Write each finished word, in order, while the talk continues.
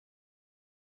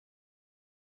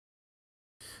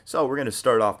So we're going to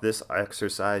start off this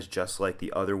exercise just like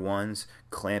the other ones,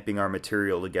 clamping our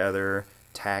material together,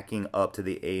 tacking up to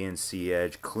the A and C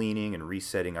edge, cleaning and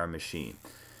resetting our machine.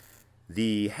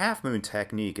 The half moon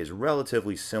technique is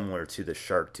relatively similar to the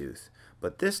shark tooth,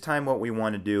 but this time what we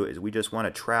want to do is we just want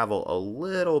to travel a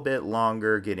little bit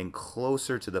longer, getting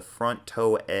closer to the front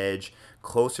toe edge,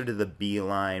 closer to the B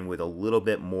line with a little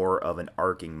bit more of an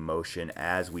arcing motion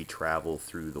as we travel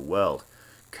through the weld,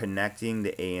 connecting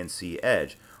the A and C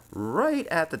edge. Right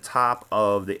at the top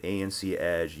of the A and C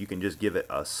edge, you can just give it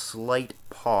a slight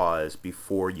pause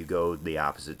before you go the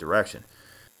opposite direction.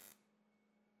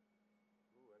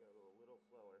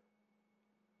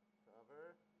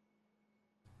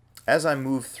 As I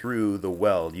move through the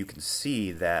weld, you can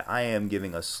see that I am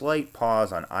giving a slight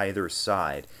pause on either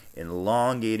side,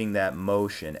 elongating that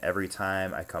motion every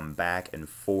time I come back and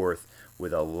forth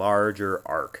with a larger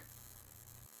arc.